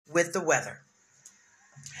with the weather.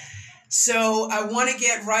 So I want to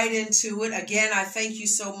get right into it. Again, I thank you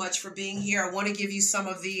so much for being here. I want to give you some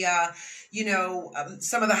of the,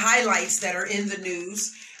 some of the highlights that are in the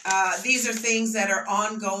news. These are things that are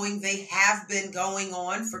ongoing. They have been going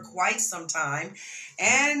on for quite some time.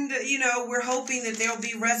 And, we're hoping that there'll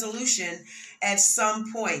be resolution at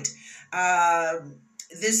some point.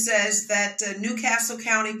 This says that Newcastle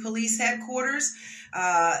County Police Headquarters,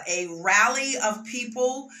 a rally of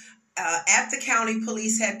people at the county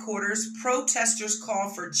police headquarters, protesters call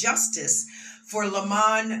for justice for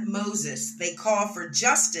Lamon Moses. They call for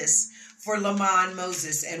justice for Lamon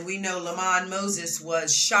Moses. And we know Lamon Moses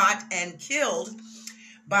was shot and killed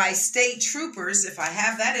by state troopers, if I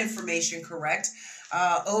have that information correct,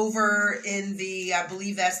 over in the, I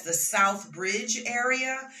believe that's the South Bridge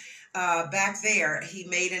area. Back there, he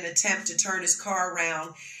made an attempt to turn his car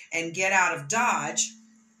around and get out of Dodge.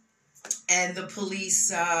 And the police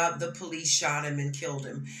shot him and killed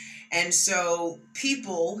him. And so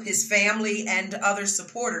people, his family and other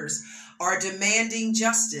supporters, are demanding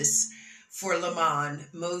justice for Lamon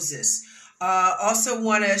Moses. Also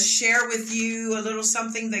want to share with you a little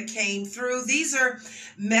something that came through. These are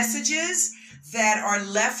messages that are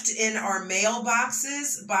left in our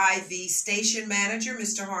mailboxes by the station manager,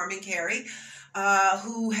 Mr. Harmon Carey,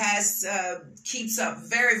 who keeps up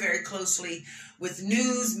very, very closely with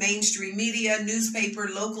news, mainstream media, newspaper,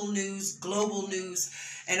 local news, global news,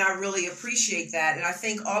 and I really appreciate that. And I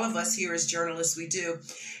think all of us here as journalists, we do.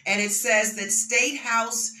 And it says that State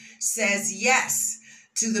House says yes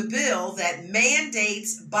to the bill that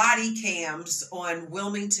mandates body cams on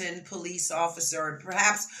Wilmington police officer.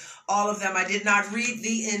 Perhaps all of them. I did not read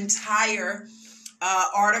the entire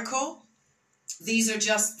article. These are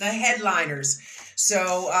just the headliners.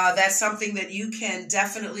 So that's something that you can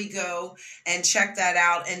definitely go and check that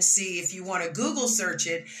out and see if you want to Google search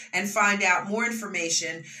it and find out more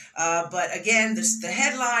information. But again, the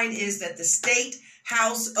headline is that the State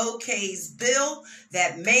House okays bill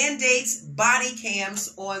that mandates body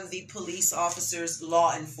cams on the police officers'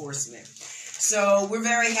 law enforcement. So we're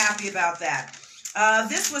very happy about that.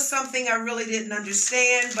 This was something I really didn't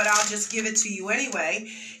understand, but I'll just give it to you anyway.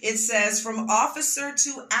 It says, from officer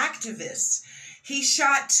to activist, he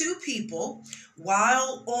shot 2 people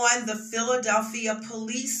while on the Philadelphia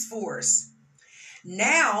police force.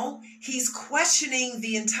 Now he's questioning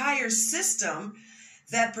the entire system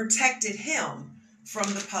that protected him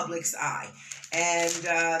from the public's eye. And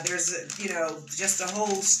there's, just a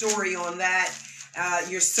whole story on that.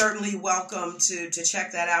 You're certainly welcome to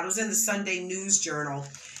check that out. It was in the Sunday News Journal.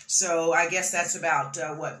 So I guess that's about,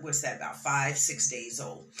 what's that, about 5-6 days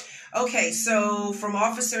old. Okay, so from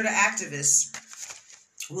officer to activist,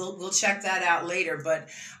 we'll check that out later. But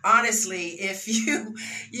honestly, if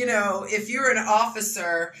if you're an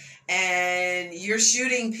officer and you're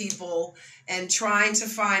shooting people and trying to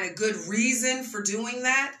find a good reason for doing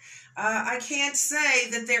that, I can't say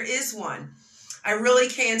that there is one. I really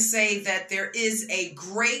can't say that there is a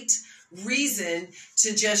great reason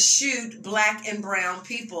to just shoot black and brown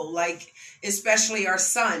people, like especially our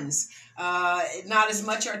sons. Not as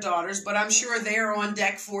much our daughters, but I'm sure they're on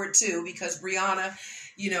deck for it too, because Breonna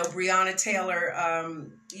Taylor,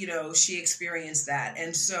 she experienced that.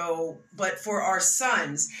 And so, but for our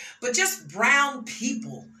sons, but just brown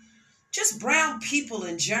people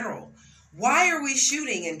in general. Why are we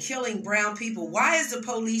shooting and killing brown people? Why is the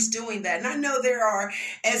police doing that? And I know there are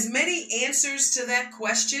as many answers to that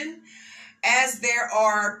question as there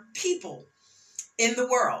are people in the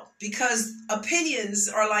world, because opinions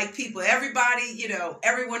are like people. Everybody,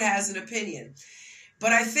 everyone has an opinion.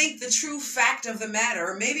 But I think the true fact of the matter,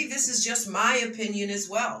 or maybe this is just my opinion as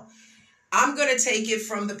well, I'm going to take it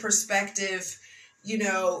from the perspective,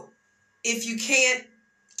 if you can't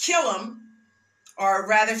kill them, or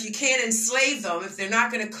rather, if you can't enslave them, if they're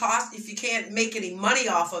not going to if you can't make any money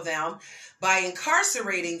off of them by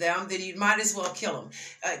incarcerating them, then you might as well kill them.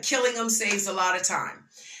 Killing them saves a lot of time.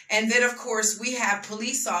 And then, of course, we have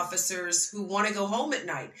police officers who want to go home at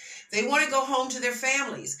night. They want to go home to their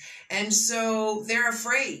families. And so they're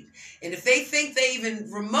afraid. And if they think they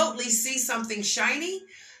even remotely see something shiny,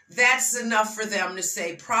 that's enough for them to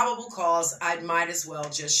say, probable cause, I might as well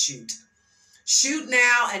just shoot. Shoot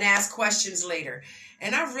now and ask questions later.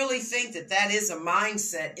 And I really think that that is a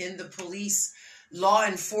mindset in the police, law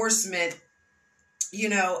enforcement.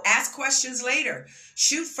 Ask questions later.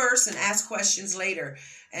 Shoot first and ask questions later.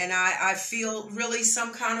 And I feel really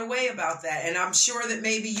some kind of way about that. And I'm sure that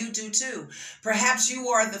maybe you do too. Perhaps you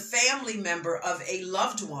are the family member of a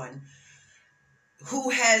loved one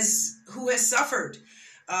who has suffered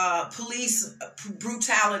police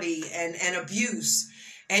brutality and abuse.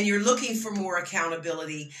 and you're looking for more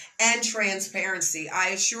accountability and transparency, I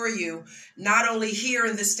assure you, not only here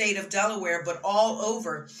in the state of Delaware, but all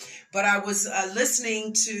over. But I was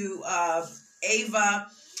listening to Ava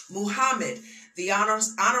Muhammad, the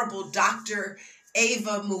Honorable Dr.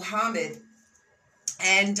 Ava Muhammad,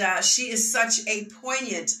 and she is such a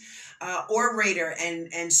poignant orator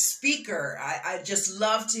and speaker. I just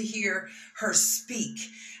love to hear her speak.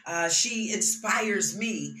 She inspires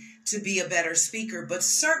me to be a better speaker. But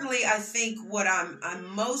certainly I think what I'm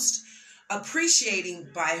most appreciating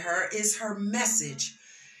by her is her message.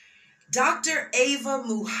 Dr. Ava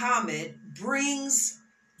Muhammad brings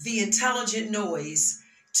the intelligent noise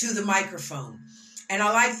to the microphone. And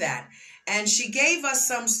I like that. And she gave us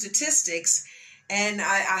some statistics, and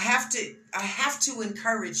I have to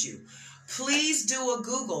encourage you. Please do a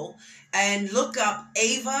Google and look up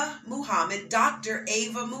Ava Muhammad, Dr.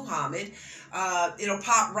 Ava Muhammad. It'll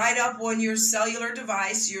pop right up on your cellular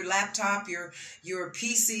device, your laptop, your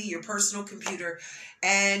PC, your personal computer,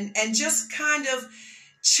 and just kind of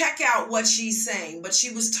check out what she's saying. But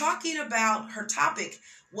she was talking about, her topic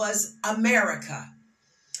was America.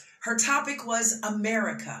 Her topic was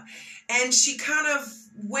America. And she kind of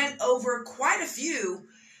went over quite a few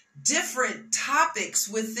different topics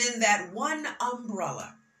within that one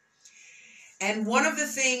umbrella. And one of the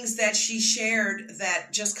things that she shared that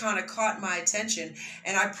just kind of caught my attention,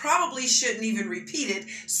 and I probably shouldn't even repeat it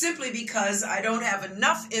simply because I don't have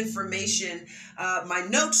enough information. My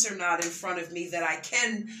notes are not in front of me that I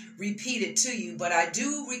can repeat it to you, but I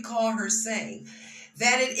do recall her saying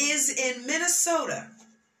that it is in Minnesota.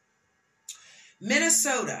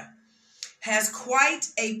 Minnesota has quite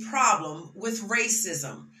a problem with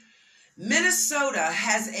racism. Minnesota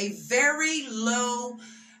has a very low,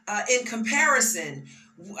 in comparison,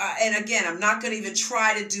 and again, I'm not going to even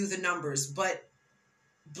try to do the numbers, but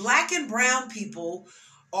Black and brown people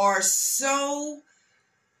are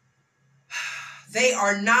they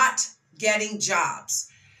are not getting jobs.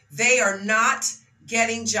 They are not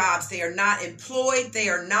getting jobs. They are not employed. They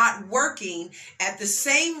are not working at the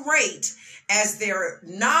same rate as their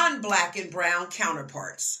non-Black and brown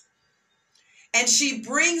counterparts. And she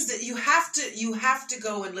brings that you have to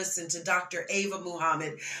go and listen to Dr. Ava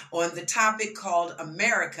Muhammad on the topic called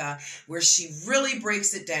America, where she really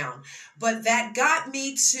breaks it down. But that got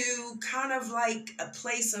me to kind of like a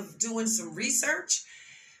place of doing some research.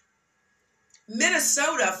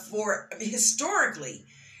 Minnesota, historically,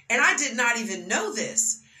 and I did not even know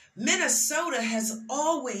this, Minnesota has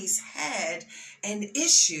always had an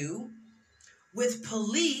issue with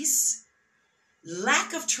police,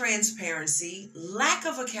 lack of transparency, lack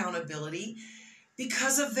of accountability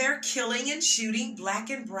because of their killing and shooting Black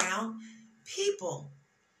and brown people.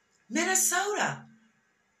 Minnesota.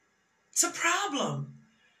 It's a problem.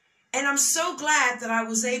 And I'm so glad that I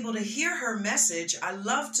was able to hear her message. I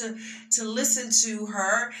love to listen to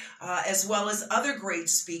her as well as other great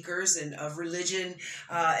speakers and of religion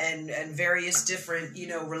and various different,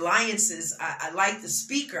 reliances. I like the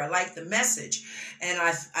speaker. I like the message. And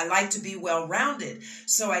I like to be well-rounded.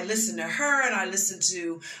 So I listen to her, and I listen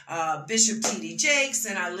to Bishop T.D. Jakes,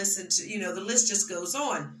 and I listen to, the list just goes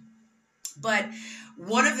on. But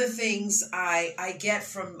one of the things I get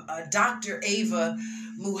from Dr. Ava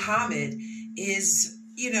Muhammad is,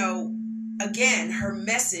 again, her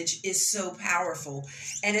message is so powerful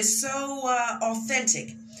and is so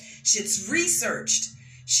authentic. It's researched.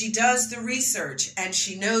 She does the research, and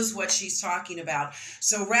she knows what she's talking about.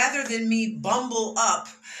 So rather than me bumble up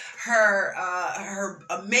her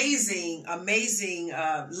amazing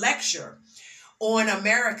lecture on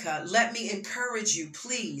America, let me encourage you,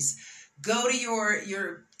 please, go to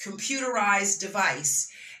your computerized device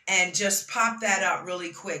and just pop that up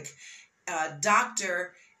really quick.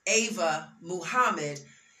 Dr. Ava Muhammad,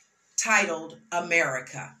 titled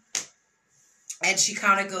America. And she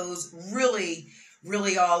kind of goes really,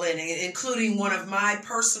 really all in, including one of my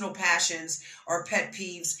personal passions or pet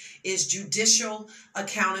peeves is judicial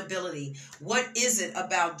accountability. What is it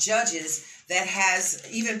about judges that has,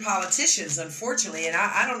 even politicians, unfortunately, and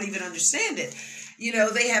I don't even understand it.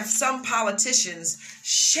 They have some politicians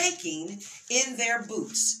shaking in their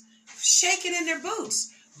boots,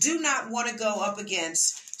 do not want to go up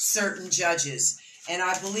against certain judges. And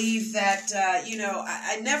I believe that,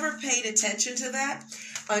 I never paid attention to that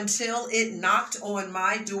until it knocked on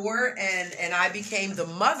my door and I became the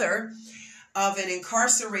mother of an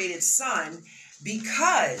incarcerated son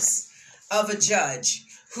because of a judge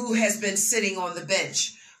who has been sitting on the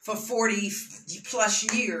bench for 40 plus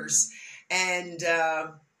years and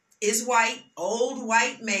is white, old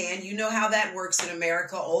white man. You know how that works in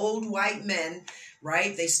America. Old white men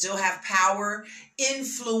right? They still have power,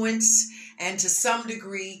 influence, and to some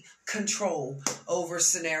degree, control over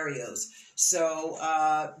scenarios. So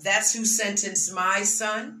that's who sentenced my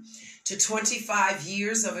son to 25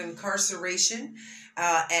 years of incarceration.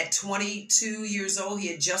 At 22 years old, he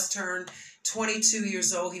had just turned 22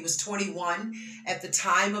 years old. He was 21 at the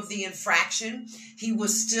time of the infraction. He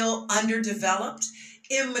was still underdeveloped,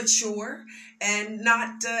 immature, and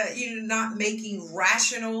not making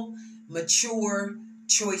rational, mature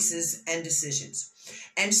choices and decisions.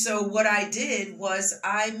 And so what I did was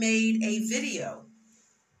I made a video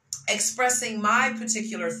expressing my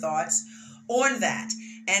particular thoughts on that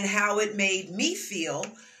and how it made me feel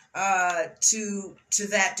to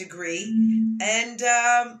that degree. And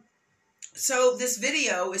so this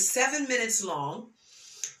video is 7 minutes long,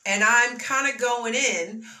 and I'm kind of going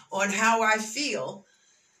in on how I feel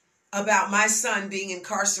about my son being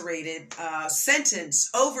incarcerated, sentenced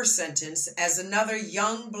as another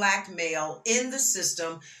young black male in the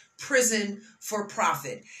system, prison for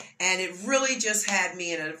profit. And it really just had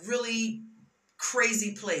me in a really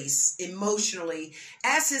crazy place emotionally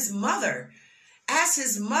as his mother, as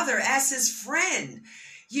his friend.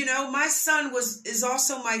 You know, my son is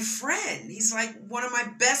also my friend. He's like one of my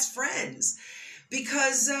best friends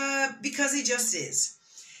because he just is.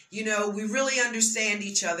 You know, we really understand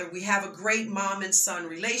each other. We have a great mom and son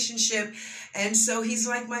relationship. And so he's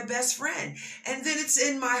like my best friend. And then it's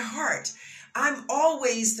in my heart. I'm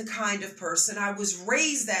always the kind of person, I was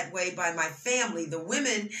raised that way by my family. The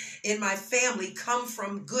women in my family come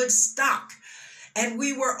from good stock. And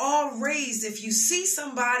we were all raised, if you see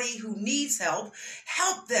somebody who needs help,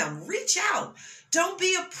 help them, reach out. Don't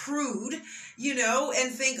be a prude,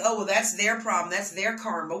 and think, oh, well, that's their problem. That's their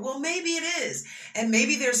karma. Well, maybe it is. And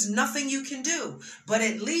maybe there's nothing you can do, but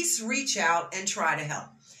at least reach out and try to help.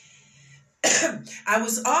 I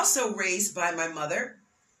was also raised by my mother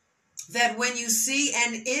that when you see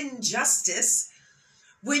an injustice,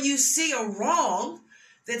 when you see a wrong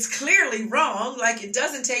that's clearly wrong, like it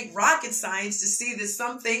doesn't take rocket science to see that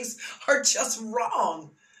some things are just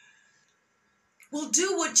wrong. Well,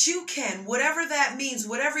 do what you can, whatever that means,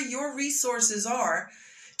 whatever your resources are,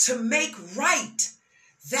 to make right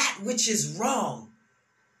that which is wrong.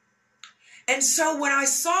 And so when I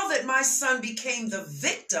saw that my son became the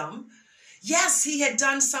victim, yes, he had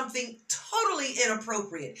done something totally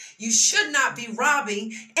inappropriate. You should not be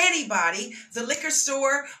robbing anybody, the liquor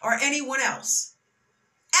store or anyone else.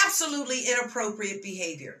 Absolutely inappropriate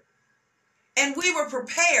behavior. And we were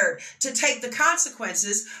prepared to take the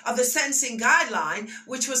consequences of the sentencing guideline,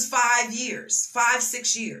 which was 5 years,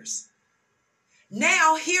 6 years.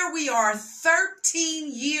 Now, here we are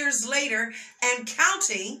 13 years later and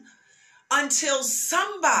counting until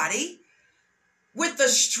somebody, with the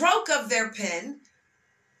stroke of their pen,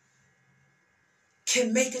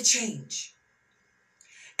 can make a change.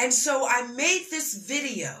 And so I made this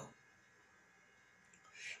video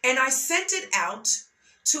and I sent it out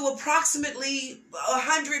to approximately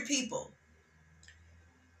 100 people.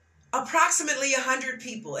 Approximately 100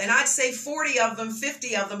 people. And I'd say 40 of them,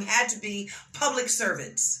 50 of them had to be public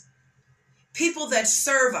servants. People that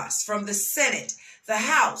serve us from the Senate, the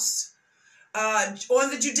House, on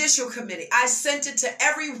the Judicial Committee. I sent it to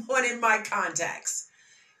everyone in my contacts.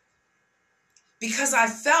 Because I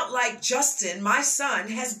felt like Justin, my son,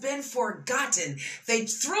 has been forgotten. They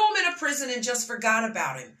threw him in a prison and just forgot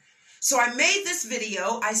about him. So I made this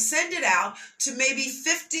video. I sent it out to maybe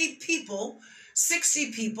 50 people,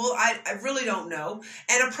 60 people, I really don't know,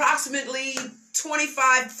 and approximately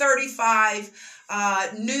 25, 35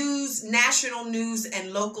 national news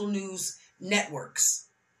and local news networks.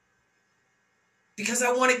 Because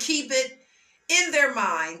I want to keep it in their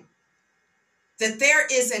mind that there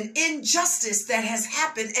is an injustice that has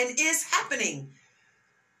happened and is happening.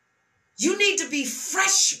 You need to be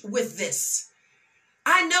fresh with this.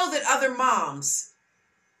 I know that other moms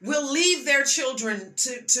will leave their children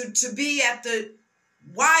to be at the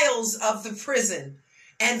wiles of the prison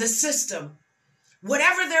and the system,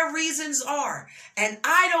 whatever their reasons are. And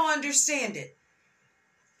I don't understand it.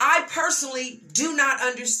 I personally do not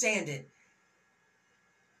understand it.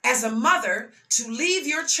 As a mother, to leave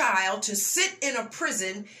your child to sit in a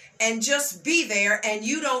prison and just be there, and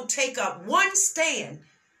you don't take up one stand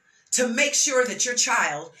to make sure that your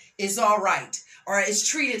child is all right, or is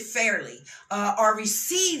treated fairly, or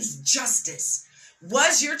receives justice.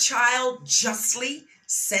 Was your child justly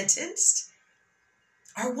sentenced?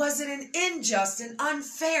 Or was it an unjust and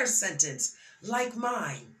unfair sentence like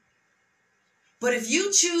mine? But if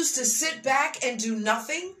you choose to sit back and do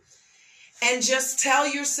nothing, and just tell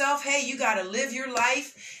yourself, hey, you got to live your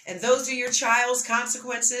life, and those are your child's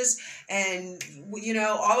consequences, and, you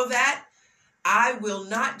know, all of that. I will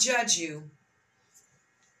not judge you.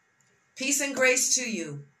 Peace and grace to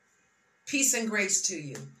you. Peace and grace to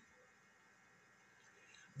you.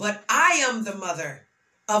 But I am the mother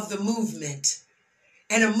of the movement.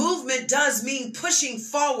 And a movement does mean pushing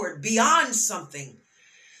forward beyond something.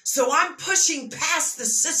 So I'm pushing past the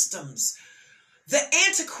systems, the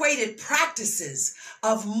antiquated practices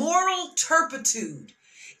of moral turpitude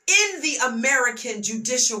in the American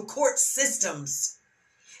judicial court systems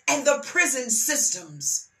and the prison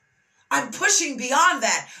systems. I'm pushing beyond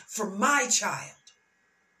that for my child.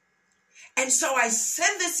 And so I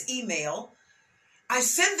send this email, I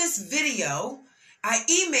send this video, I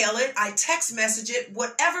email it, I text message it,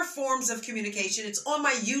 whatever forms of communication. It's on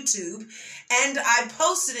my YouTube, and I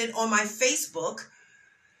posted it on my Facebook,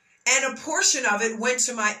 and a portion of it went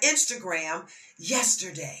to my Instagram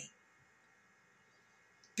yesterday.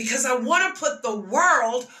 Because I want to put the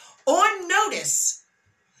world on notice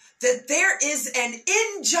that there is an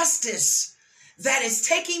injustice that is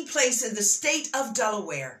taking place in the state of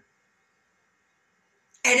Delaware.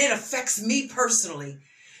 And it affects me personally,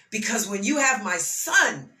 because when you have my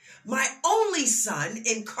son, my only son,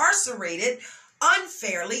 incarcerated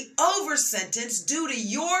unfairly, over sentenced due to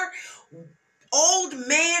your old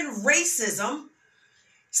man racism,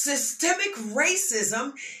 systemic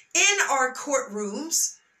racism in our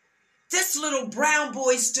courtrooms, this little brown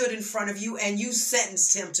boy stood in front of you and you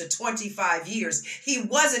sentenced him to 25 years. He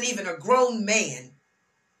wasn't even a grown man.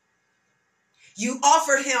 You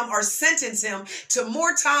offered him or sentenced him to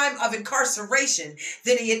more time of incarceration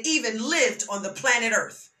than he had even lived on the planet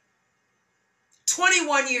Earth.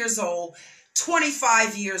 21 years old,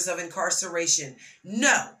 25 years of incarceration.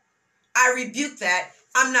 No, I rebuke that.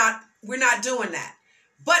 We're not doing that.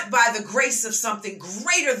 But by the grace of something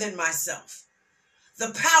greater than myself,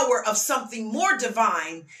 the power of something more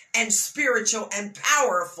divine and spiritual and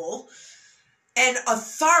powerful and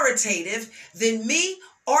authoritative than me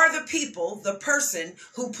or the people, the person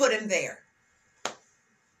who put him there.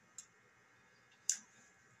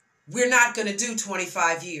 We're not going to do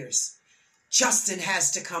 25 years. Justin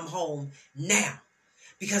has to come home now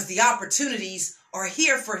because the opportunities are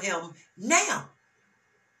here for him now.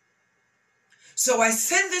 So I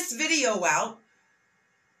send this video out,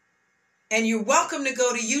 and you're welcome to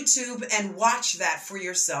go to YouTube and watch that for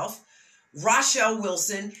yourself. Rochelle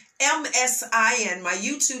Wilson, MSIN. My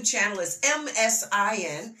YouTube channel is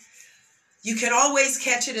MSIN. You can always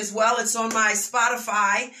catch it as well. It's on my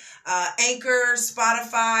Spotify, Anchor,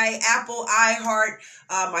 Spotify, Apple, iHeart,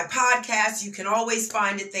 my podcast. You can always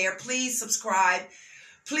find it there. Please subscribe.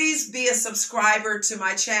 Please be a subscriber to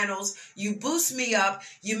my channels. You boost me up,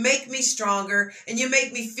 you make me stronger, and you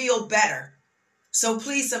make me feel better. So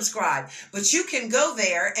please subscribe. But you can go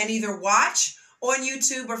there and either watch on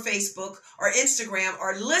YouTube or Facebook or Instagram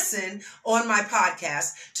or listen on my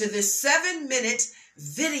podcast to this 7-minute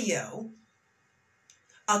video,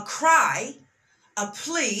 a cry, a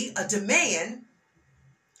plea, a demand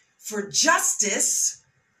for justice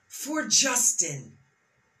for Justin.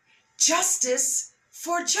 Justice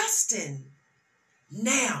for Justin.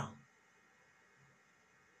 Now,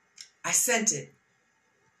 I sent it.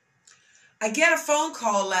 I get a phone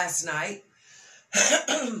call last night.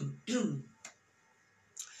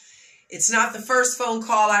 It's not the first phone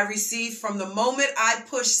call I received from the moment I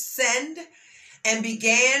pushed send and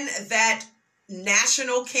began that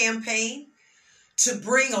national campaign to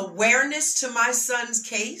bring awareness to my son's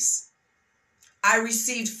case. I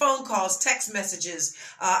received phone calls, text messages.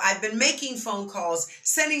 I've been making phone calls,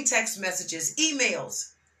 sending text messages,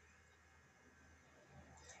 emails.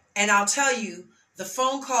 And I'll tell you, the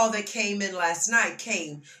phone call that came in last night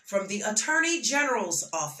came from the Attorney General's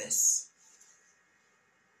office.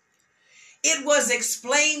 It was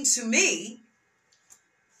explained to me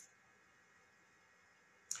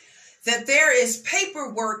that there is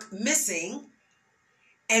paperwork missing,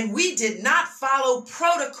 and we did not follow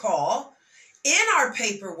protocol in our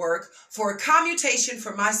paperwork for a commutation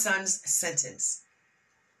for my son's sentence.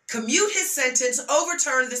 Commute his sentence,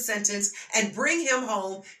 overturn the sentence, and bring him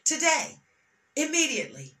home today,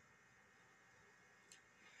 immediately.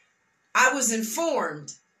 I was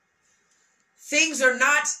informed things are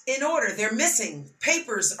not in order. They're missing.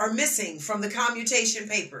 Papers are missing from the commutation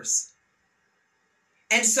papers.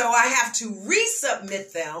 And so I have to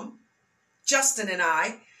resubmit them, Justin and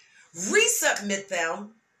I, resubmit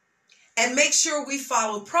them and make sure we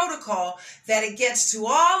follow protocol, that it gets to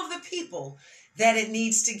all of the people that it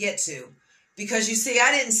needs to get to. Because you see,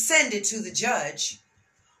 I didn't send it to the judge.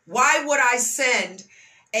 Why would I send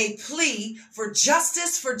a plea for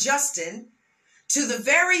justice for Justin to the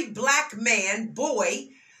very black man, boy,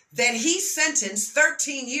 that he sentenced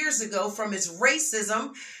 13 years ago from his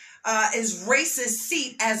racism, his racist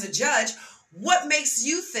seat as a judge. What makes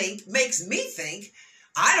me think,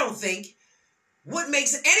 I don't think, what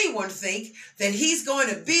makes anyone think that he's going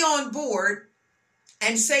to be on board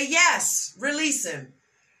and say, yes, release him.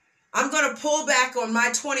 I'm going to pull back on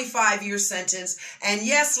my 25-year sentence. And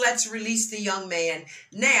yes, let's release the young man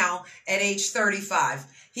now at age 35.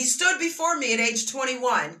 He stood before me at age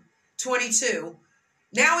 21, 22.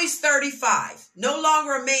 Now he's 35. No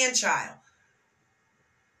longer a man-child.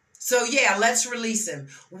 So yeah, let's release him.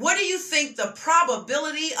 What do you think the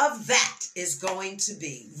probability of that is going to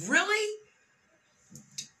be? Really?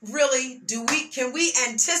 Really? Can we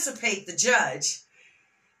anticipate the judge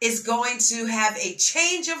is going to have a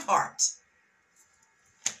change of heart?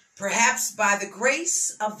 Perhaps by the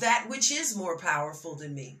grace of that which is more powerful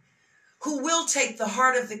than me, who will take the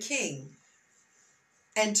heart of the king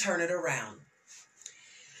and turn it around.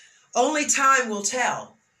 Only time will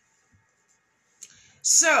tell.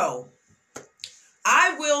 So,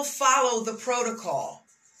 I will follow the protocol.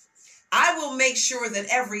 I will make sure that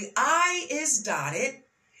every I is dotted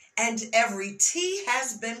and every T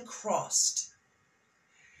has been crossed.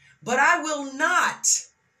 But I will not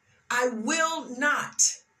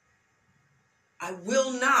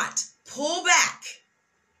pull back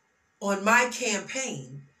on my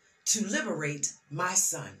campaign to liberate my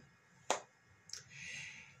son.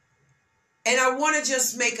 And I want to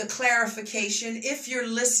just make a clarification. If you're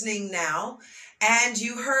listening now and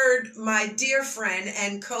you heard my dear friend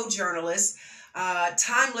and co-journalist,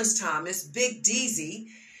 Timeless Thomas, Big Deezy,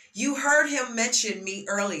 you heard him mention me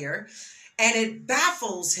earlier, and it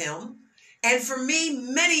baffles him. And for me,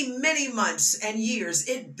 many, many months and years,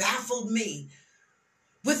 it baffled me.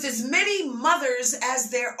 With as many mothers as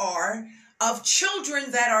there are of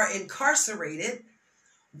children that are incarcerated,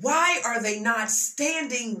 why are they not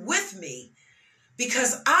standing with me?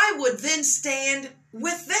 Because I would then stand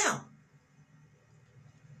with them.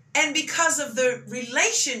 And because of the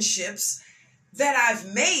relationships that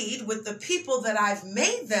I've made with the people that I've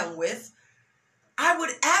made them with, I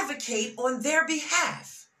would advocate on their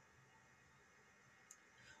behalf.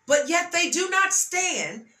 But yet they do not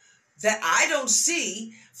stand. That I don't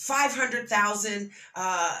see 500,000,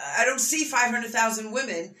 I don't see 500,000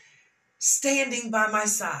 women standing by my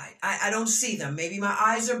side. I don't see them. Maybe my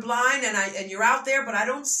eyes are blind and you're out there, but I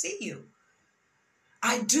don't see you.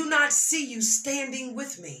 I do not see you standing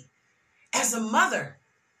with me as a mother,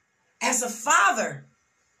 as a father,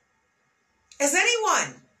 as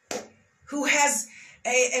anyone who has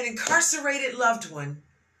an incarcerated loved one.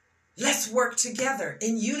 Let's work together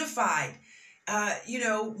in unified,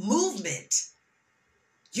 movement.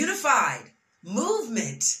 Unified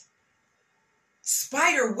movement.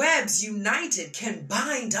 Spider webs united can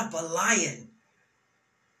bind up a lion.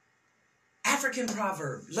 African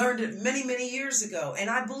proverb, learned it many, many years ago, and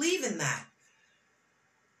I believe in that.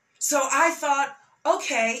 So I thought,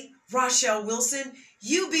 okay, Rochelle Wilson,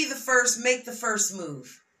 you be the first, make the first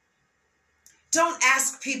move. Don't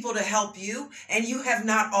ask people to help you, and you have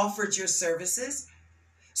not offered your services.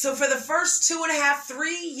 So for the first 2.5,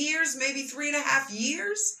 3 years, maybe 3.5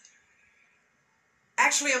 years,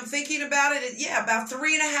 actually, I'm thinking about it. Yeah, about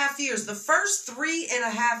 3.5 years. The first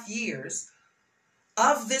 3.5 years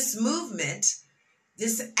of this movement,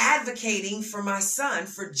 this advocating for my son,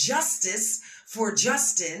 for justice, for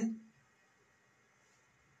Justin,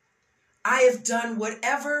 I have done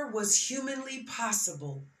whatever was humanly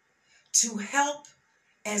possible to help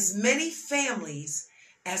as many families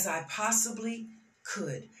as I possibly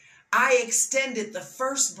could. I extended the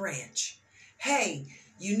first branch. Hey,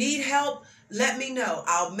 you need help? Let me know.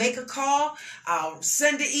 I'll make a call. I'll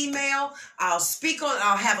send an email. I'll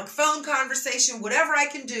have a phone conversation, whatever I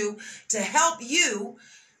can do to help you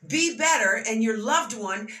be better and your loved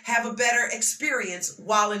one have a better experience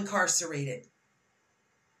while incarcerated.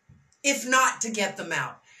 If not, to get them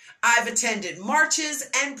out. I've attended marches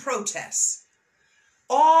and protests,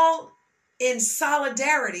 all in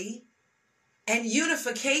solidarity and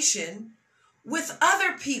unification with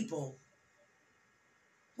other people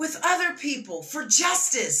for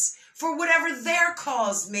justice, for whatever their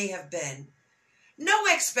cause may have been. No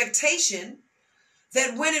expectation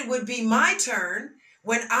that when it would be my turn,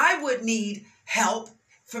 when I would need help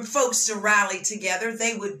for folks to rally together,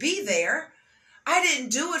 they would be there. I didn't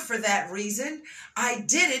do it for that reason. I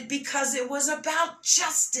did it because it was about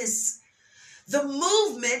justice. The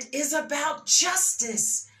movement is about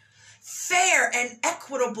justice. Fair and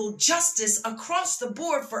equitable justice across the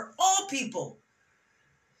board for all people.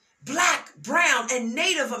 Black, brown, and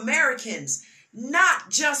Native Americans, not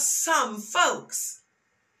just some folks.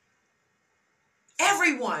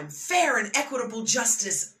 Everyone, fair and equitable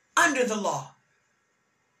justice under the law.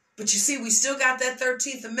 But you see, we still got that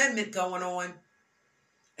 13th Amendment going on.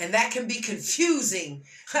 And that can be confusing,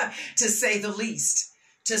 to say the least,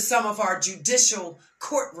 to some of our judicial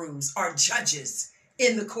courtrooms, our judges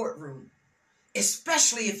in the courtroom,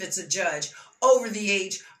 especially if it's a judge over the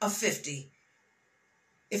age of 50.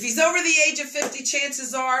 If he's over the age of 50,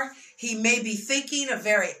 chances are he may be thinking a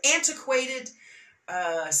very antiquated,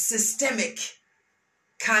 systemic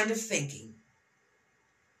kind of thinking.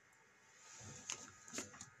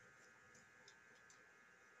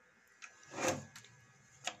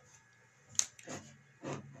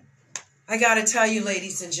 I got to tell you,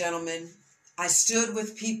 ladies and gentlemen, I stood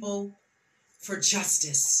with people for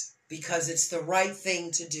justice because it's the right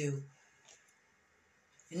thing to do.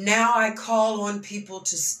 Now I call on people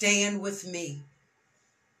to stand with me,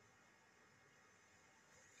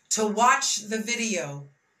 to watch the video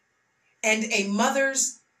and a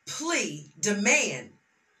mother's plea, demand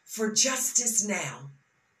for justice now.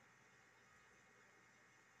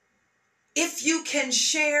 If you can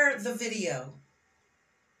share the video,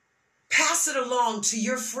 pass it along to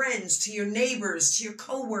your friends, to your neighbors, to your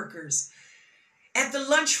coworkers, at the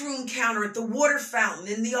lunchroom counter, at the water fountain,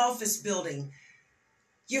 in the office building,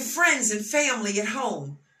 your friends and family at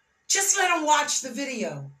home. Just let them watch the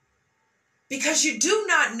video, because you do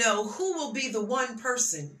not know who will be the one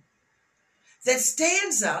person that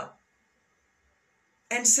stands up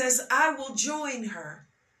and says, I will join her.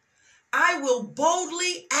 I will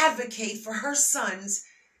boldly advocate for her son's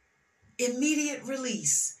immediate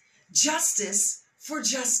release. Justice for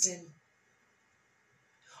Justin.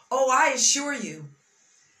 Oh, I assure you,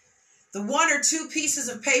 the one or two pieces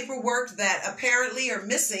of paperwork that apparently are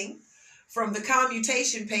missing from the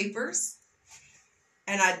commutation papers,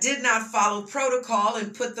 and I did not follow protocol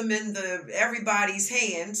and put them in everybody's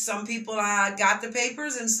hands. Some people got the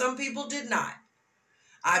papers and some people did not.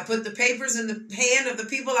 I put the papers in the hand of the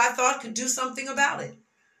people I thought could do something about it.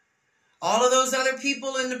 All of those other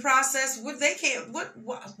people in the process, they can't.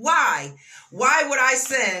 Why? Why would I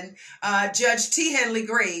send Judge T. Henley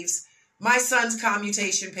Graves my son's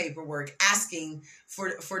commutation paperwork asking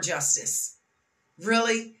for justice?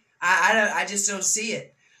 Really? I just don't see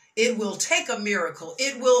it. It will take a miracle.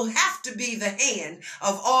 It will have to be the hand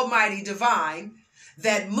of Almighty Divine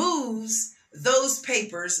that moves those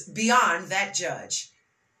papers beyond that judge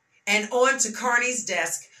and onto Carney's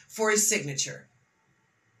desk for his signature.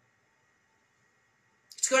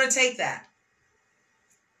 It's going to take that.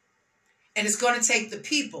 And it's going to take the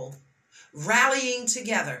people rallying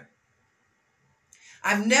together.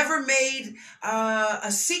 I've never made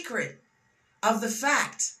a secret of the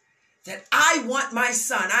fact that I want my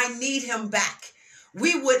son. I need him back.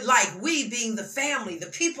 We being the family, the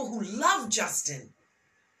people who love Justin,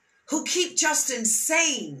 who keep Justin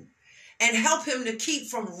sane and help him to keep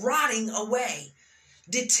from rotting away,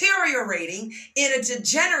 deteriorating in a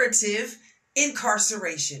degenerative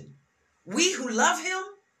incarceration. We who love him,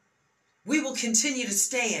 we will continue to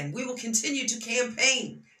stand. We will continue to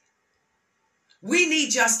campaign. We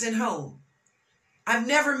need Justin home. I've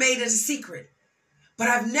never made it a secret, but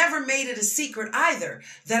I've never made it a secret either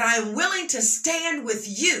that I am willing to stand with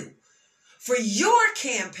you for your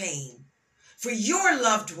campaign, for your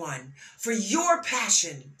loved one, for your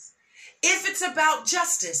passions. If it's about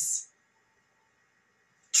justice,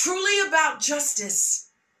 truly about justice,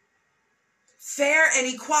 fair and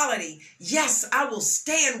equality, yes, I will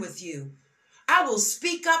stand with you. I will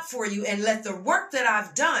speak up for you and let the work that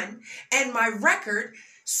I've done and my record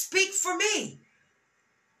speak for me.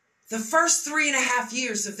 The first 3.5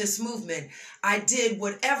 years of this movement, I did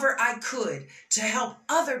whatever I could to help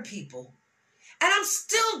other people. And I'm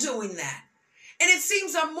still doing that. And it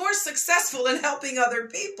seems I'm more successful in helping other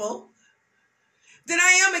people than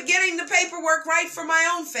I am at getting the paperwork right for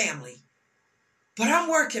my own family. But I'm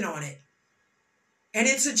working on it. And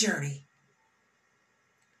it's a journey.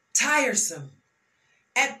 Tiresome.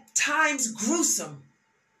 At times gruesome.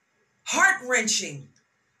 Heart-wrenching.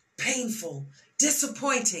 Painful.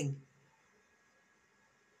 Disappointing.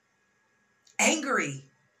 Angry.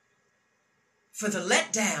 For the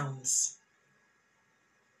letdowns.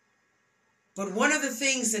 But one of the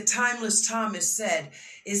things that Timeless Thomas said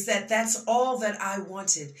is that that's all that I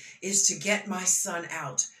wanted, is to get my son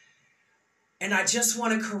out. And I just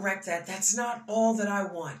want to correct that. That's not all that I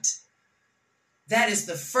want. That is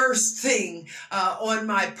the first thing on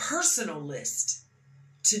my personal list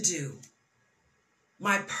to do.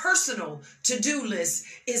 My personal to-do list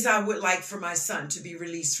is I would like for my son to be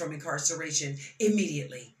released from incarceration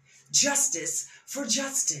immediately. justice for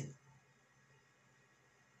Justin.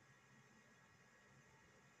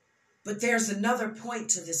 But there's another point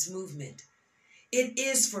to this movement. It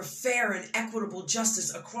is for fair and equitable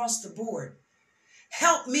justice across the board.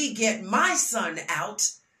 Help me get my son out.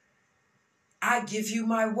 I give you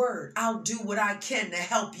my word. I'll do what I can to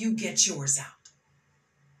help you get yours out.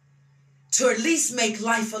 To at least make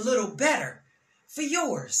life a little better for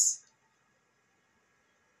yours.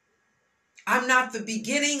 I'm not the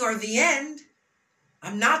beginning or the end.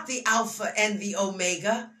 I'm not the Alpha and the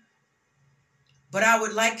Omega. But I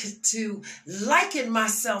would like to liken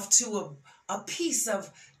myself to a piece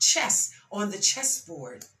of chess on the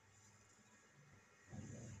chessboard.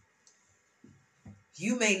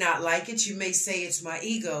 You may not like it. You may say it's my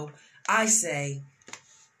ego. I say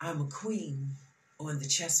I'm a queen on the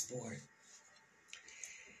chessboard.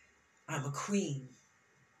 I'm a queen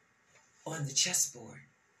on the chessboard.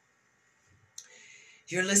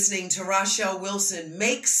 You're listening to Rochelle Wilson.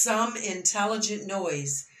 Make some intelligent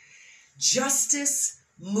noise. Justice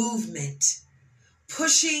movement.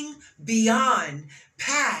 Pushing beyond,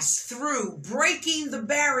 past, through, breaking the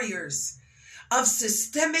barriers of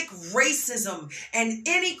systemic racism and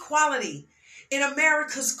inequality in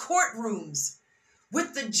America's courtrooms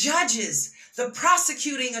with the judges, the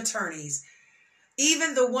prosecuting attorneys,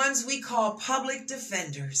 even the ones we call public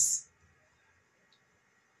defenders.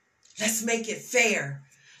 Let's make it fair.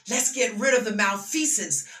 Let's get rid of the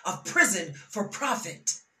malfeasance of prison for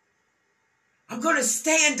profit. I'm going to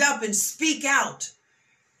stand up and speak out.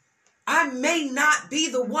 I may not be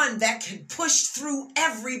the one that can push through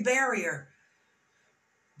every barrier.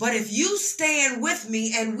 But if you stand with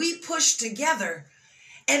me and we push together,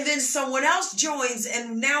 and then someone else joins,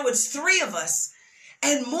 and now it's three of us,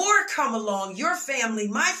 and more come along, your family,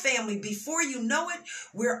 my family, before you know it,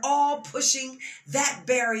 we're all pushing that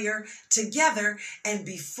barrier together. And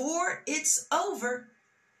before it's over,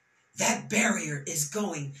 that barrier is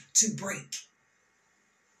going to break.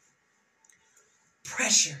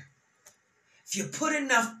 Pressure. If you put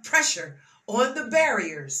enough pressure on the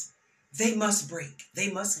barriers, they must break. They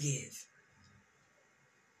must give.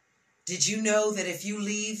 Did you know that if you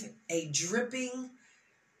leave a dripping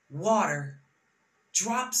water,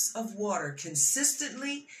 drops of water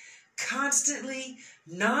consistently, constantly,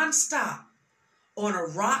 nonstop on a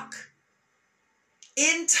rock,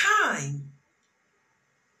 in time,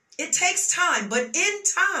 it takes time, but in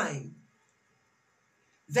time,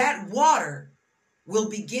 that water will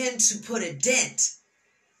begin to put a dent,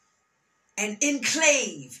 an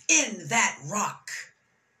enclave in that rock.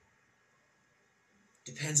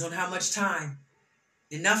 Depends on how much time.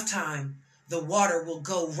 Enough time, the water will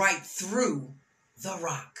go right through the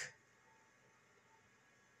rock.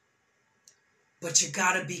 But you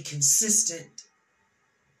gotta be consistent.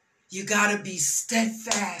 You gotta be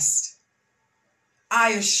steadfast.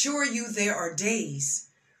 I assure you there are days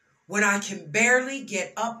when I can barely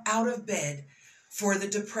get up out of bed for the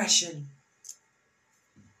depression.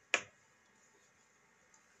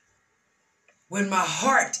 When my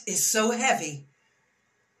heart is so heavy,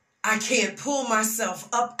 I can't pull myself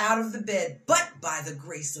up out of the bed, but by the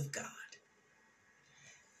grace of God,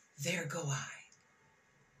 there go I.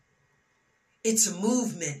 It's a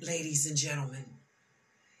movement, ladies and gentlemen.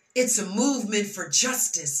 It's a movement for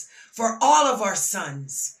justice for all of our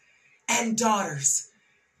sons and daughters.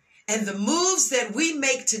 And the moves that we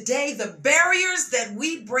make today, the barriers that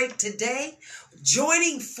we break today,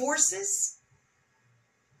 joining forces,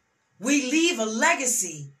 we leave a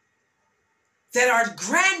legacy that our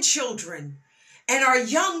grandchildren and our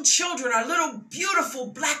young children, our little beautiful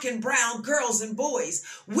black and brown girls and boys,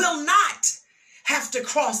 will not have to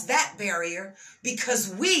cross that barrier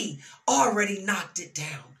because we already knocked it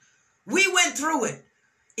down. We went through it.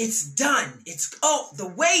 It's done.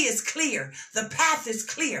 The way is clear. The path is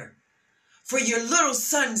clear for your little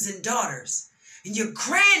sons and daughters and your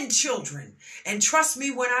grandchildren. And trust me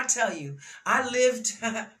when I tell you, I lived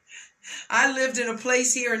in a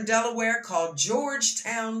place here in Delaware called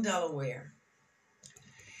Georgetown, Delaware.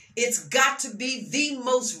 It's got to be the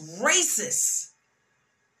most racist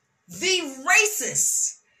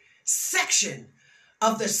section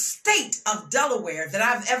of the state of Delaware that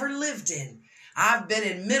I've ever lived in. I've been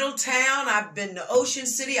in Middletown. I've been to Ocean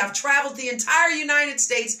City. I've traveled the entire United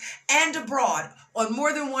States and abroad on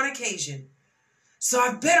more than one occasion. So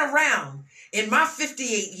I've been around in my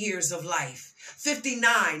 58 years of life,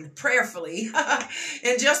 59 prayerfully.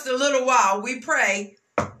 In just a little while, we pray,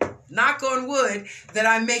 knock on wood, that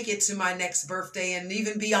I make it to my next birthday and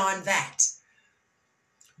even beyond that.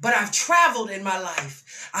 But I've traveled in my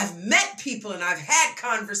life. I've met people and I've had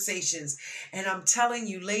conversations. And I'm telling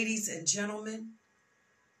you, ladies and gentlemen,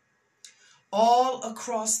 all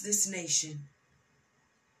across this nation.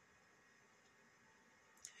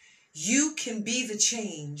 You can be the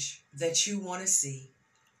change that you want to see.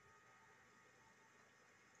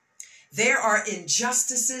 There are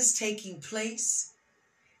injustices taking place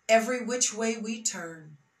every which way we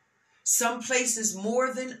turn, some places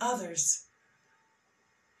more than others.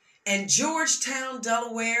 And Georgetown,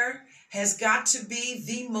 Delaware has got to be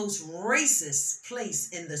the most racist place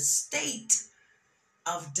in the state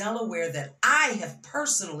of Delaware that I have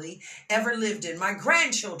personally ever lived in. My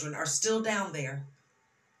grandchildren are still down there.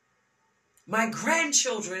 My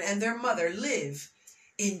grandchildren and their mother live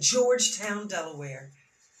in Georgetown, Delaware.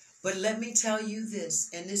 But let me tell you this,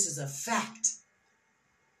 and this is a fact.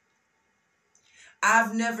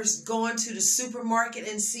 I've never gone to the supermarket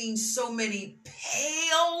and seen so many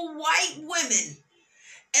pale white women,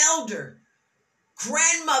 elder,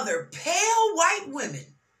 grandmother, pale white women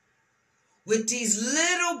with these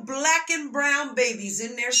little black and brown babies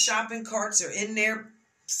in their shopping carts or in their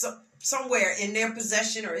somewhere in their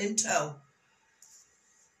possession or in tow.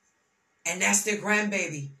 And that's their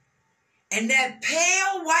grandbaby. And that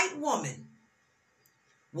pale white woman,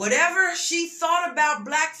 whatever she thought about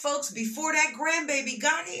black folks before that grandbaby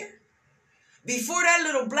got here, before that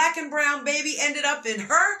little black and brown baby ended up in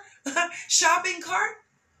her shopping cart,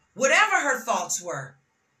 whatever her thoughts were,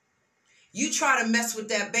 you try to mess with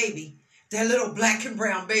that baby, that little black and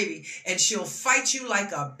brown baby, and she'll fight you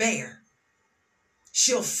like a bear.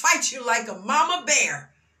 She'll fight you like a mama bear.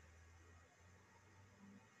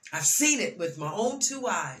 I've seen it with my own two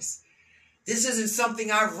eyes. This isn't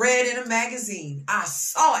something I read in a magazine. I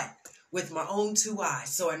saw it with my own two eyes,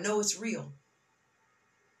 so I know it's real.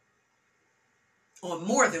 On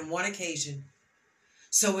more than one occasion.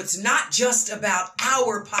 So it's not just about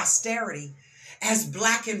our posterity as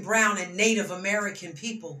black and brown and Native American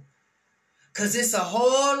people. Because it's a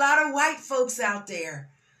whole lot of white folks out there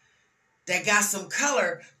that got some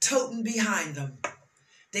color toting behind them.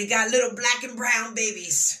 They got little black and brown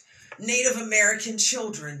babies, Native American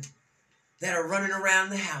children that are running around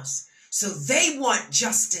the house. So they want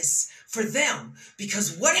justice for them,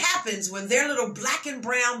 because what happens when their little black and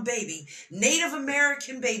brown baby, Native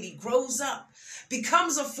American baby, grows up,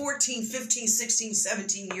 becomes a 14, 15, 16,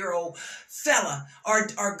 17-year-old fella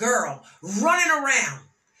or girl running around,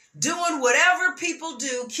 doing whatever people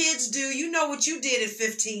do, kids do. You know what you did at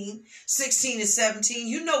 15, 16, and 17.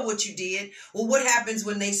 You know what you did. Well, what happens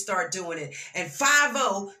when they start doing it? And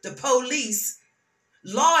 5-0, the police,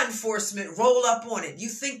 law enforcement roll up on it. You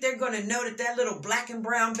think they're going to know that that little black and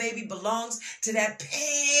brown baby belongs to that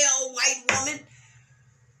pale white woman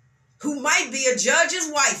who might be a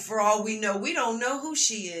judge's wife for all we know? We don't know who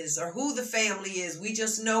she is or who the family is. We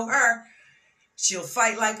just know her. She'll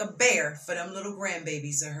fight like a bear for them little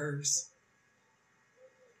grandbabies of hers.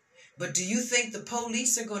 But do you think the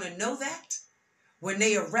police are going to know that? When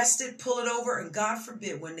they arrest it, pull it over, and God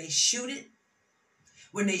forbid, when they shoot it,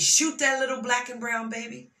 when they shoot that little black and brown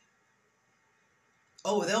baby,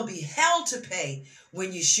 oh, there'll be hell to pay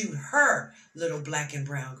when you shoot her little black and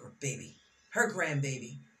brown baby, her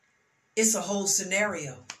grandbaby. It's a whole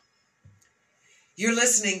scenario. You're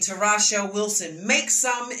listening to Rochelle Wilson. Make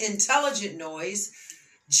some intelligent noise.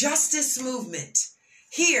 Justice Movement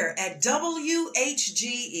here at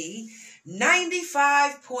WHGE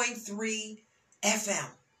 95.3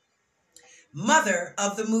 FM. Mother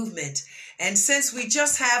of the movement. And since we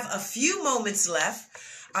just have a few moments left,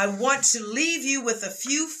 I want to leave you with a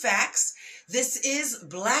few facts. This is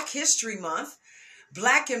Black History Month.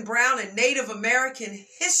 Black and Brown and Native American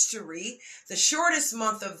history, the shortest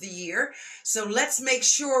month of the year. So let's make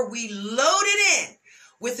sure we load it in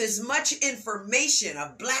with as much information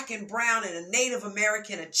of Black and Brown and Native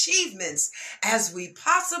American achievements as we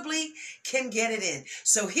possibly can get it in.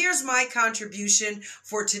 So here's my contribution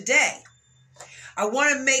for today. I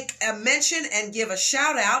want to make a mention and give a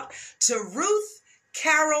shout out to Ruth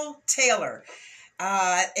Carol Taylor,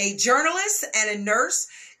 a journalist and a nurse.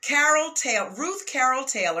 Ruth Carol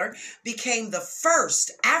Taylor became the first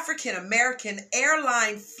African-American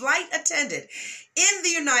airline flight attendant in the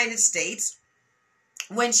United States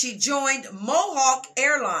when she joined Mohawk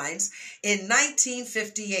Airlines in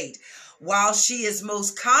 1958. While she is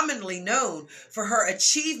most commonly known for her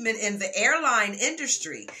achievement in the airline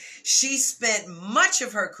industry, she spent much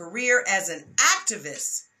of her career as an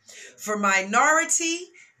activist for minority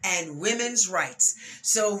and women's rights.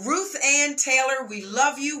 So Ruth Ann Taylor, we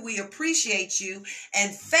love you, we appreciate you,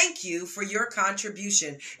 and thank you for your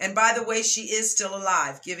contribution. And by the way, she is still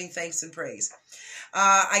alive, giving thanks and praise.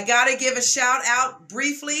 I got to give a shout out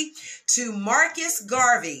briefly to Marcus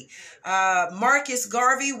Garvey. Marcus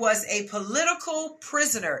Garvey was a political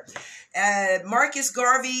prisoner. Marcus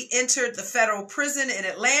Garvey entered the federal prison in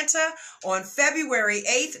Atlanta on February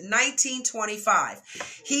 8th, 1925.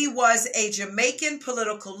 He was a Jamaican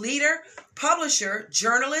political leader, publisher,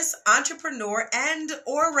 journalist, entrepreneur, and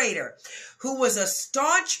orator who was a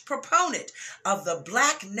staunch proponent of the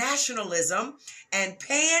Black nationalism and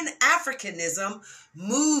Pan-Africanism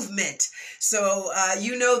movement. So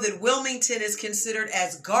you know that Wilmington is considered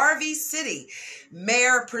as Garvey City.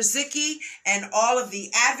 Mayor Purzycki and all of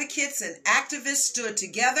the advocates and activists stood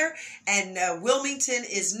together, and Wilmington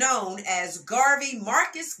is known as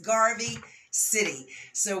Marcus Garvey City.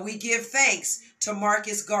 So we give thanks to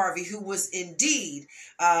Marcus Garvey, who was indeed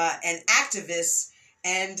an activist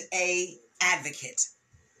and a advocate.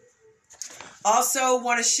 Also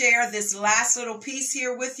want to share this last little piece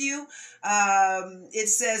here with you. It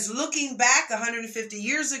says, looking back 150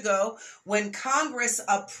 years ago, when Congress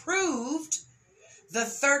approved the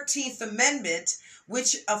 13th Amendment,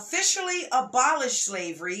 which officially abolished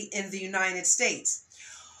slavery in the United States.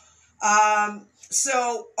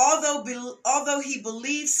 So although he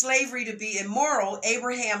believed slavery to be immoral,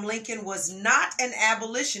 Abraham Lincoln was not an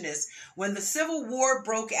abolitionist when the Civil War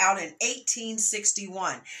broke out in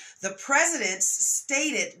 1861. The president's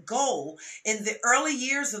stated goal in the early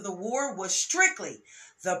years of the war was strictly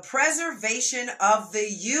the preservation of the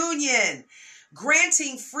Union.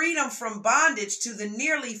 Granting freedom from bondage to the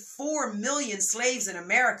nearly 4 million slaves in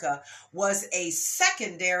America was a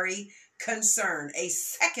secondary concern.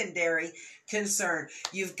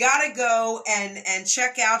 You've got to go and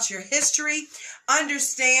check out your history,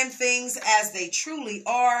 understand things as they truly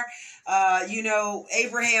are.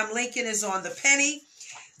 Abraham Lincoln is on the penny,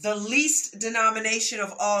 the least denomination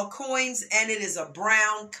of all coins, and it is a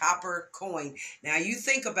brown copper coin. Now you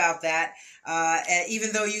think about that,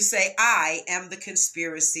 even though you say, I am the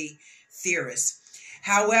conspiracy theorist.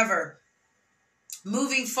 However,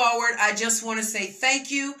 moving forward, I just want to say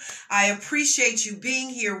thank you. I appreciate you being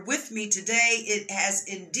here with me today. It has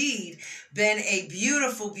indeed been a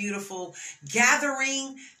beautiful, beautiful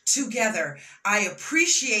gathering together. I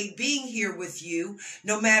appreciate being here with you,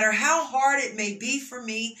 no matter how hard it may be for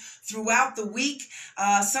me throughout the week.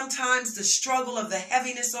 Sometimes the struggle of the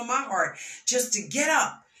heaviness on my heart just to get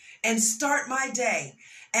up and start my day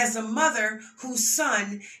as a mother whose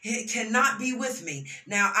son cannot be with me.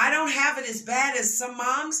 Now, I don't have it as bad as some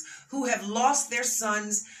moms who have lost their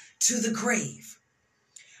sons to the grave.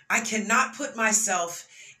 I cannot put myself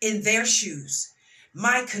in their shoes.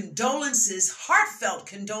 My condolences, heartfelt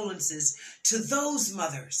condolences to those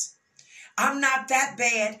mothers. I'm not that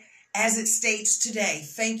bad as it states today.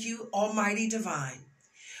 Thank you, Almighty Divine.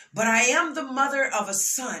 But I am the mother of a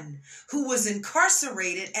son who was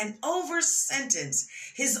incarcerated and over-sentenced,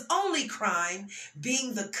 his only crime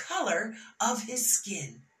being the color of his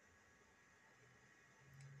skin.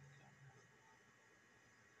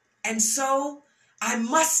 And so I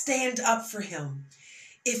must stand up for him.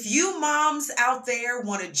 If you moms out there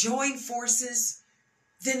want to join forces,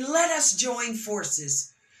 then let us join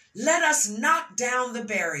forces. Let us knock down the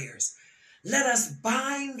barriers. Let us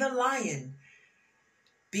bind the lion,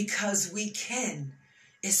 because we can,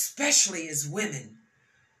 especially as women.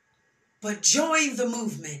 But join the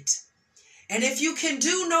movement. And if you can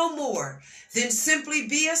do no more, then simply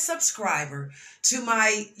be a subscriber to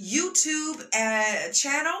my YouTube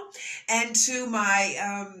channel and to my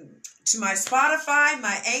Spotify,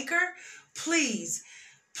 my Anchor. Please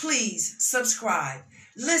subscribe.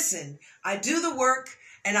 Listen, I do the work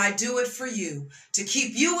and I do it for you, to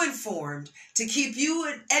keep you informed, to keep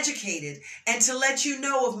you educated, and to let you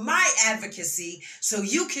know of my advocacy so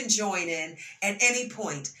you can join in at any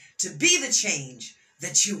point to be the change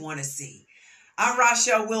that you want to see. I'm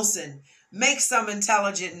Rochelle Wilson. Make some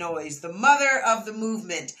intelligent noise. The mother of the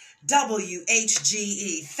movement,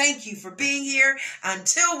 WHGE. Thank you for being here.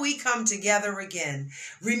 Until we come together again,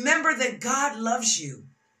 remember that God loves you.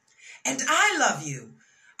 And I love you.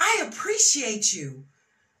 I appreciate you.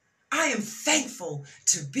 I am thankful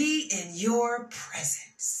to be in your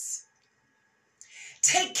presence.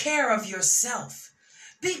 Take care of yourself.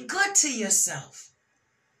 Be good to yourself.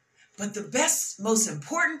 But the most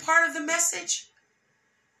important part of the message,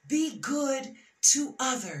 be good to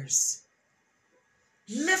others.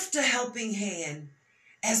 Lift a helping hand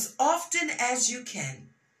as often as you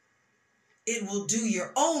can. It will do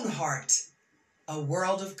your own heart a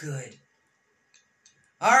world of good.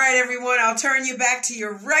 All right, everyone, I'll turn you back to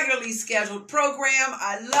your regularly scheduled program.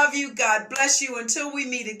 I love you. God bless you. Until we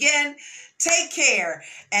meet again, take care.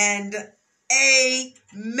 And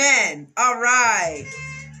Amen. All right.